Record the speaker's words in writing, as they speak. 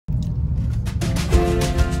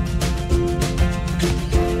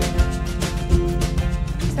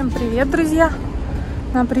Привет, друзья!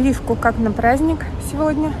 На прививку, как на праздник,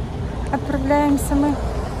 сегодня отправляемся мы.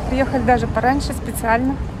 Приехали даже пораньше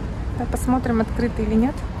специально. Посмотрим, открыто или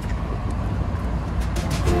нет.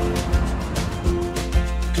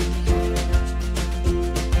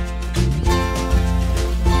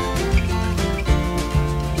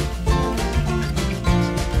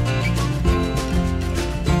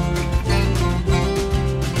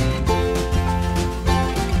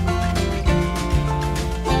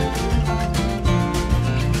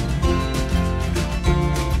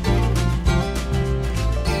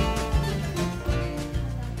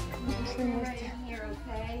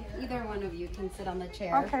 Sit on the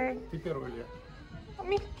chair. Okay. Ты первый, Илья.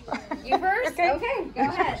 Me. You first? Okay. Okay, go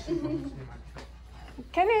ahead.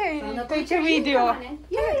 Can I take a video?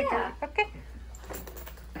 Yeah. Okay.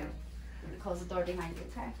 Close the door behind you,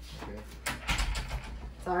 okay?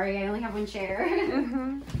 Sorry, I only have one chair.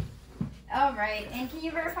 All right, and can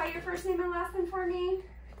you verify your first name and last name for me?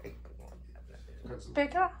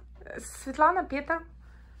 Petra. Svetlana, Petra.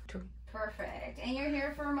 Perfect. And you're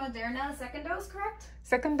here for Moderna second dose, correct?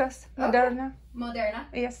 Second dose. Okay. Moderna. Moderna?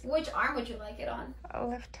 Yes. Which arm would you like it on?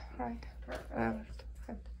 Left, right. Perfect. Left,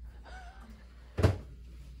 right.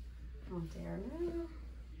 Moderna.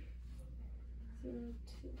 2,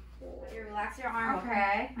 2, 4. You relax your arm,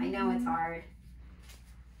 okay? I know it's hard.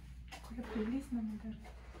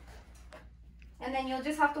 And then you'll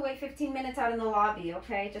just have to wait 15 minutes out in the lobby,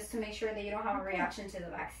 okay? Just to make sure that you don't have a reaction to the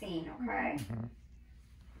vaccine, okay?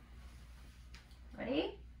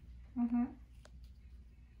 Ready?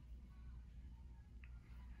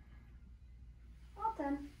 Well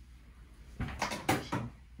done.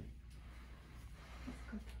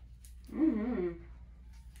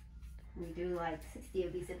 We do like 60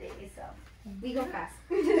 of these a day, so we go fast.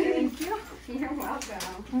 Thank you. You're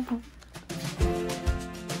welcome.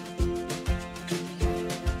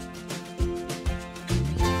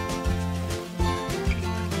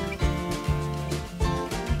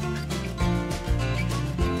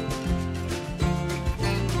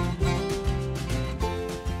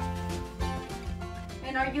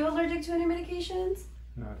 And are you allergic to any medications?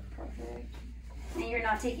 No. Perfect. And you're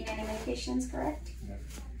not taking any medications, correct? No.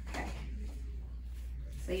 Okay.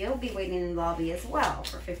 So you'll be waiting in the lobby as well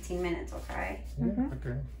for 15 minutes, okay?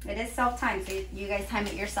 Okay. It is self-timed, so you guys time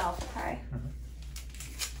it yourself, okay?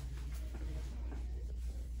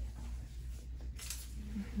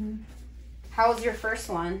 How was your first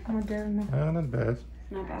one? Moderna. Not bad.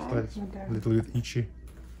 Not bad. But it's a little bit itchy.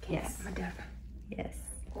 Yes. Moderna. Yes.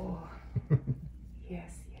 Oh.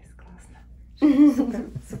 Yes, классно. Super,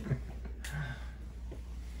 super.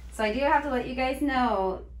 So I do have to let you guys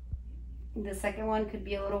know the second one could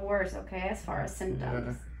be a little worse, okay, as far as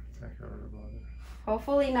symptoms. Yeah, I heard about it.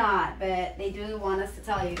 Hopefully not, but they do want us to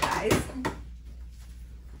tell you guys.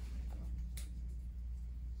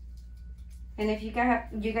 And if you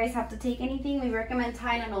guys have to take anything, we recommend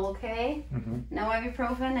Tylenol, okay? No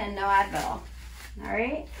ibuprofen and no Advil. All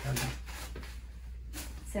right? Okay.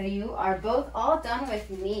 So you are both all done with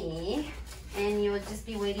me, and you'll just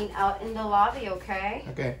be waiting out in the lobby, okay?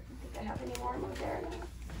 Okay. I think I have any more Moderna.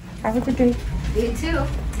 Have a good day. You too.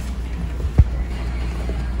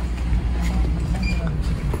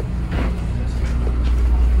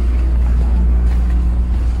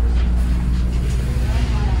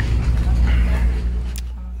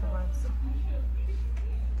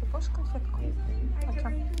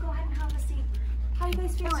 How you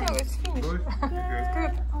guys feeling? So it's finished. Good.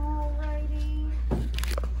 Good. Alrighty.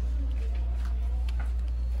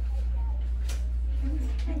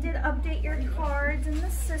 I did update your cards in the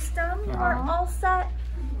system. You are all set.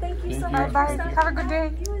 Thank you so much. Bye. for Have a good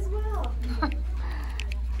day. You as well. And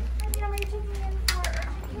are you taking in for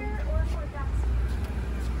urgent care or for vaccine?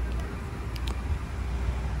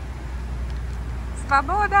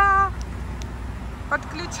 Свобода!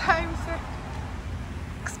 Подключаемся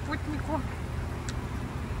к спутнику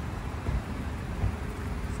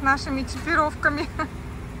с нашими чипировками.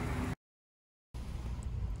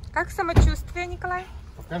 Как самочувствие, Николай?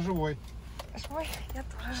 Пока живой. Живой? Я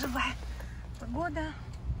тоже живая. Погода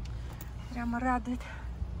прямо радует.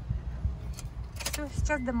 Все,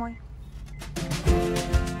 сейчас домой.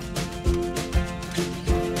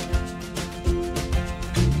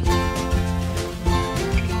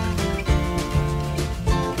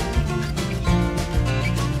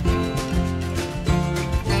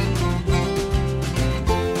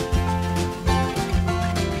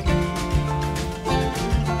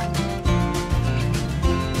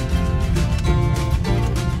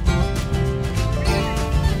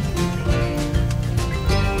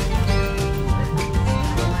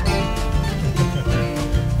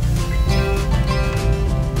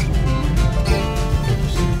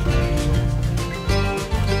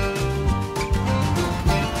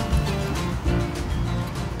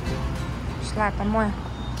 Давай, помой.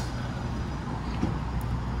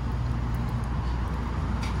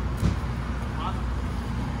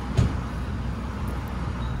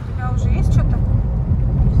 У тебя уже есть что-то?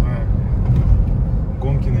 Не знаю.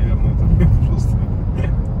 Гонки, наверное, это просто.